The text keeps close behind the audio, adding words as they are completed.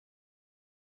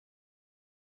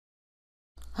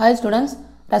Hi students,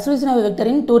 resolution of a vector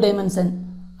in two dimension.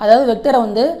 அதாவது வெக்டரை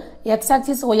வந்து x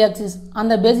axis y axis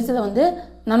அந்த பேசிஸில் வந்து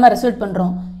நம்ம ரெசல்யூட்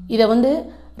பண்ணுறோம். இதை வந்து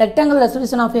rectangle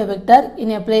resolution of A vector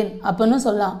in A plane அப்படின்னு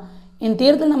சொல்லலாம். இந்த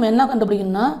தியரத்தில் நம்ம என்ன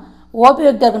கண்டுபிடிக்கணும்னா ஓபி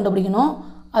வெக்டர் கண்டுபிடிக்கணும்.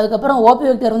 அதுக்கப்புறம் ஓபி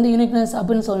வெக்டர் வந்து யூனிக்னஸ்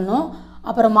அப்படின்னு சொல்லணும்.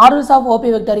 அப்புறம் modulus of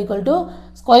OP vector equal to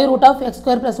square root of X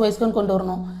square plus Y square கொண்டு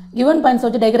வரணும். கிவன் பாயிண்ட்ஸ்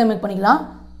வச்சு டயக்ராம் மேக் பண்ணிக்கலாம்.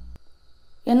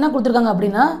 என்ன கொடுத்துருக்காங்க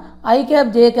அப்படின்னா I cap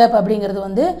J cap அப்படிங்கிறது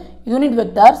வந்து unit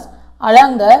vectors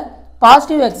along the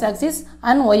positive x axis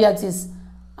and y axis.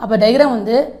 அப்போ டயக்ராம்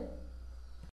வந்து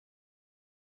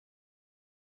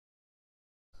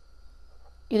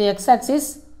இது x axis,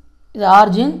 இது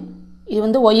ஆரிஜின், இது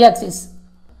வந்து y axis.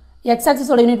 x axis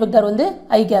ஓட யூனிட் வெக்டார் வந்து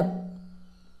I cap,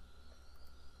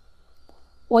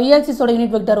 y axis ஓட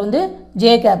யூனிட் வெக்டார் வந்து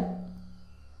J cap.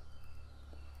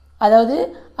 அதாவது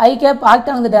I cap act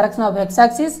along the direction of x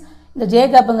axis, இந்த J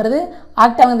capங்கிறது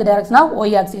act along the direction of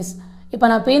y axis. இப்போ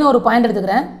நான் P ஒரு point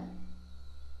எடுத்துக்கிறேன்.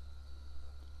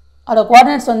 அதோட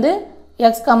கோஆர்டினேட்ஸ் வந்து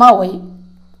x, y.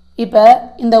 இப்போ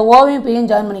இந்த ஓவையும் Pயும்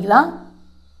ஜாயின் பண்ணிக்கலாம்.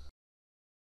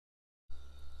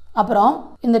 அப்புறம்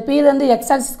இந்த Pலேருந்து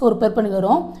x ஆக்சிஸ்க்கு ஒரு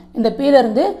பெர்பெண்டிகுலரும் இந்த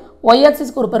Pலேருந்து y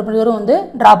ஆக்சிஸ்க்கு ஒரு பெர்பெண்டிகுலரும் வந்து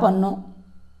ட்ரா பண்ணணும்.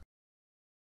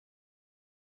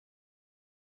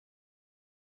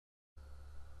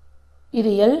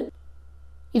 இது L,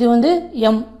 இது வந்து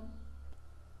M.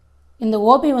 இந்த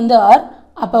OP வந்து R,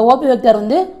 அப்போ OP வெக்டார்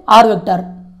வந்து R வெக்டார்.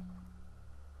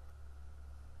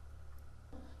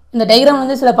 இந்த டயக்ராம்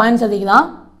வந்து சில பாயிண்ட்ஸ் எழுதிக்கலாம்.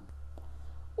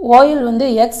 OL வந்து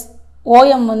X,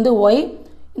 OM வந்து Y,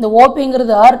 இந்த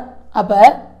OPங்கிறது R, அப்போ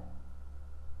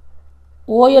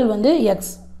OL வந்து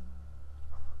X,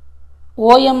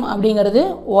 OM அப்படிங்கிறது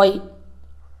Y,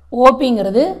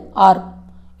 OPங்கிறது R.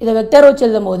 இதை வெக்டார் வச்சு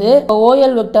எழுதும்போது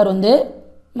OL வெக்டார் வந்து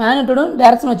மேக்னிட்யூடும்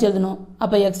டைரக்ஷன் வச்சு எழுதணும்.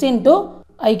 அப்போ x இன்ட்டு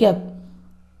I cap.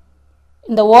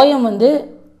 இந்த OM வந்து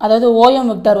அதாவது OM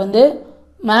வெக்டார் வந்து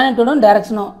மேக்னிட்யூடும்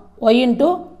டைரக்ஷனும் y இன்ட்டு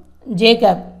J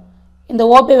cap. இந்த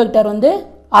OP வெக்டார் வந்து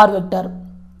R வெக்டார்.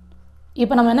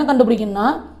 இப்போ நம்ம என்ன கண்டுபிடிக்கணும்னா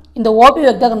இந்த OP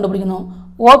வெக்டார் கண்டுபிடிக்கணும்.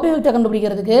 OP வெக்டார்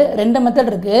கண்டுபிடிக்கிறதுக்கு ரெண்டு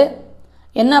மெத்தட் இருக்குது.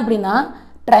 என்ன அப்படின்னா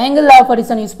triangle law of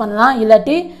addition use பண்ணலாம்,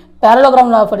 இல்லாட்டி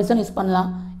parallelogram law of addition use பண்ணலாம்.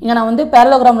 இங்கே நான் வந்து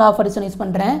parallelogram law of addition use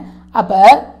பண்ணுறேன். அப்போ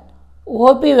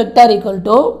OP vector equal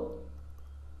to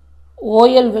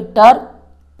OL vector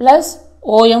plus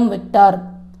OM vector.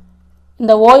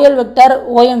 இந்த OL வெக்டார்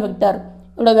OM வெக்டார்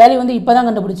இதோட வேல்யூ வந்து இப்போ தான்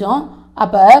கண்டுபிடிச்சோம்.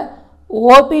 அப்போ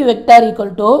OP vector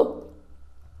equal to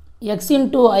x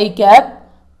into I cap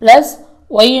plus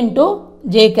y into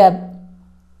J cap.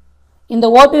 இந்த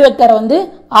OP வெக்டாரை வந்து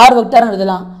R வெக்டார்னு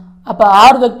எழுதலாம். அப்போ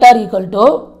R vector equal to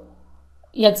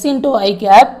x into I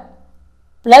cap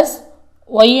plus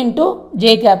y into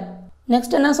J cap.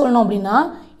 Next என்ன சொல்லணும் அப்படின்னா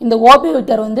இந்த OP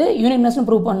வெக்டார் வந்து யூனிக்னஸ்னு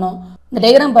ப்ரூவ் பண்ணணும். இந்த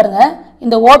டயக்ராம் பாருங்கள்.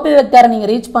 இந்த OP வெக்டாரை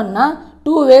நீங்கள் ரீச் பண்ணால்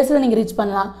டூ வேஸில் நீங்கள் ரீச்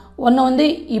பண்ணலாம். ஒன்று வந்து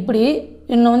இப்படி,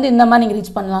 இன்னும் வந்து இந்த மாதிரி நீங்கள்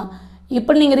ரீச் பண்ணலாம்.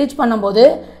 இப்படி நீங்கள் ரீச் பண்ணும்போது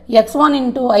x1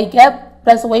 into I cap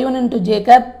plus y1 into J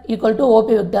cap equal to OP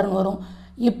வெக்டார்னு வரும்.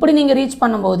 இப்படி நீங்கள் ரீச்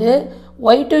பண்ணும்போது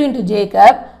y2 into J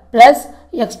cap plus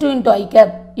x2 into I cap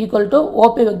equal to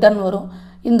OP வெக்டார்னு வரும்.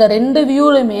 இந்த ரெண்டு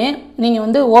வியூலையுமே நீங்கள்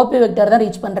வந்து OP வெக்டார் தான்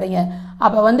ரீச் பண்ணுறீங்க.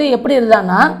 அப்போ வந்து எப்படி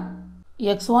இருந்தான்னா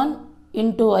x1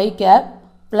 into I cap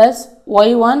plus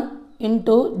y1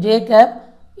 into J cap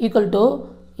equal to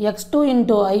x2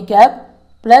 into I cap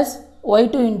plus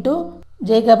y2 into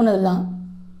J capனு எழுதலாம்.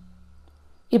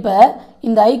 இப்போ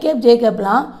இந்த I cap J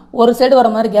capலாம் ஒரு சைடு வர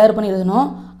மாதிரி கேர் பண்ணி எழுதணும்.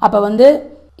 அப்போ வந்து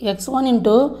x1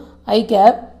 into I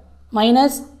cap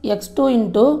minus x2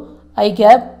 into I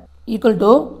cap equal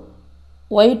to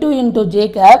y2 into J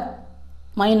cap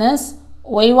minus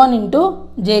y1 into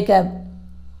J cap.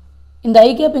 இந்த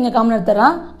I cap இங்கே காமன்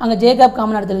எடுத்துடலாம், அங்கே J cap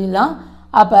காமன் எடுத்து எழுதிடலாம்.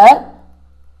 அப்போ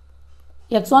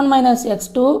x1 minus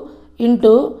x2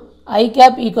 into I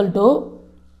cap equal to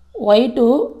y2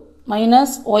 minus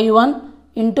y1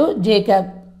 into J cap.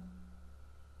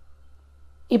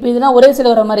 இப்போ இதெல்லாம் ஒரே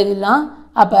சைடு வர மாதிரி எழுதிடலாம்.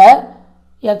 அப்போ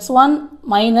x1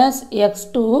 minus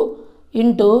x2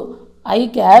 into I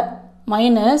cap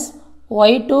minus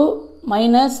y2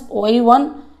 minus y1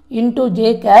 into J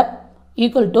cap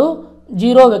equal to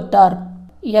 0 vector.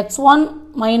 x1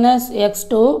 minus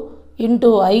x2 into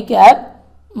I cap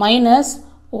minus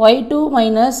y2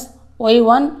 minus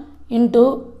y1 into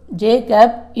J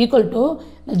cap equal to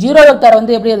 0 vector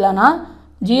வந்து எப்படி எழுதலாம்னா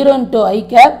 0 into I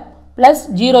cap plus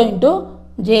 0 into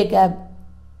J cap.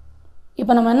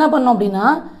 இப்போ நம்ம என்ன பண்ணோம் அப்படின்னா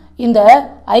இந்த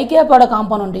I cap-ஓட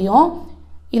காம்பனண்ட்டையும்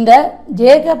இந்த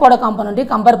J cap-ஓட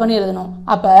காம்பனண்ட்டையும் compare பண்ணி எழுதணும்.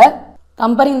 அப்போ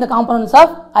comparing the components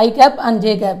of I cap and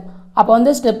J cap. அப்போ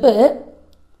வந்து step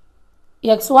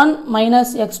x1 minus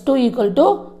x2 equal to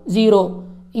 0.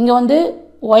 இங்கே வந்து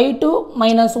y2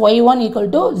 minus y1 equal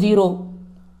to 0.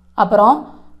 அப்புறம்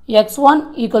x1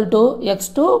 equal to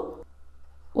x2,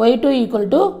 y2 equal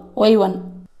to y1.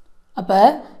 அப்போ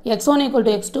x1 equal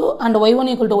to x2 and y1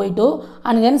 equal to y2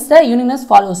 and hence the uniqueness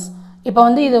follows. இப்போ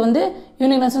வந்து இது வந்து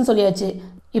uniqueness சொல்லியாச்சு.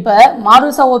 இப்போ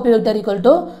modulus of OP vector equal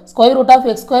to square root of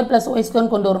x square plus y square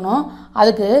கொண்டு வரணும்.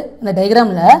 அதுக்கு இந்த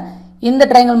டயக்ராமில் இந்த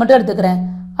ட்ரையாங்கிள் மட்டும் எடுத்துக்கிறேன்.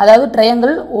 அதாவது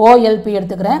ட்ரையாங்கிள் OLP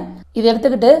எடுத்துக்கிறேன். இது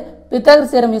எடுத்துக்கிட்டு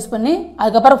பித்தாகரஸ் தியரம் யூஸ் பண்ணி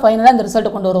அதுக்கப்புறம் ஃபைனலாக இந்த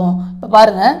ரிசல்ட்டை கொண்டு வருவோம். இப்போ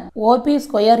பாருங்கள், OP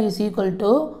square is equal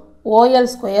to OL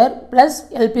square plus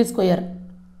LP square.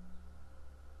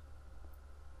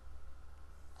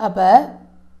 அப்போ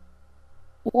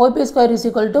OP square is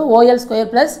equal to OL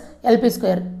square plus LP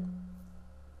square.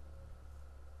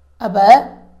 அப்போ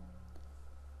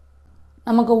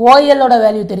நமக்கு OLோட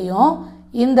வேல்யூ தெரியும்,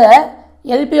 இந்த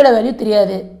LPயோட வேல்யூ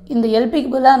தெரியாது. இந்த LPக்கு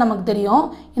பதிலாக நமக்கு தெரியும்,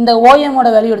 இந்த OMோட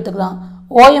வேல்யூ எடுத்துக்கலாம்.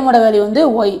 OMோட வேல்யூ வந்து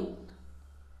Y.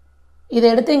 இதை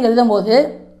எடுத்து இங்கே எழுதும்போது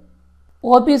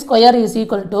OP square is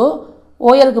equal to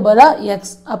OLக்கு பதிலாக X.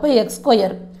 அப்போ X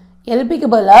ஸ்கொயர். LPக்கு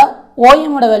பதிலாக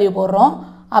OMோட வேல்யூ போடுறோம்.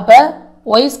 அப்போ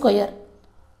Y square.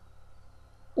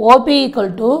 OP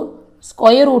equal to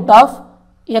square root of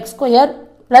X square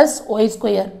plus Y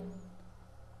square.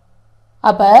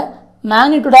 அப்போ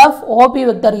magnitude of OP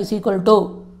vector is equal to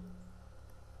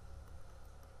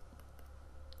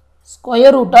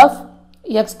square root of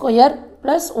x square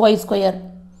plus y square.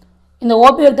 இந்த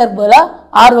OP vector பதிலாக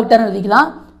R vector எழுதிக்கலாம்.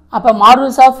 அப்போ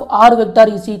modulus of R vector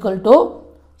is equal to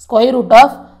square root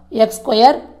of x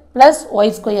square plus y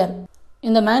square.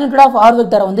 இந்த magnitude of R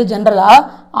vector வந்து ஜென்ரலாக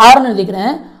R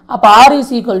எழுதிக்கிறேன். அப்போ R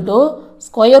is equal to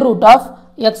square root of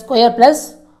x square plus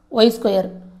y square.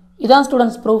 இதான்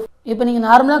students proof. இப்போ நீங்கள்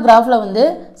நார்மலாக கிராஃபில் வந்து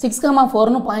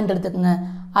 6,4னு பாயிண்ட் எடுத்துக்கோங்க.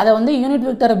 அதை வந்து யூனிட்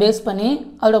வெக்டரை பேஸ் பண்ணி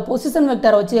அதோட பொசிஷன்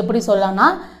வெக்டரை வச்சு எப்படி சொல்லலாம்னா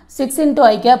 6 into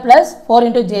i cap plus 4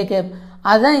 into j cap.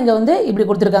 அதுதான் இங்கே வந்து இப்படி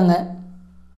கொடுத்துருக்காங்க.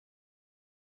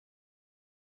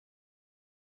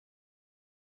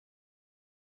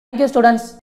 Thank you students.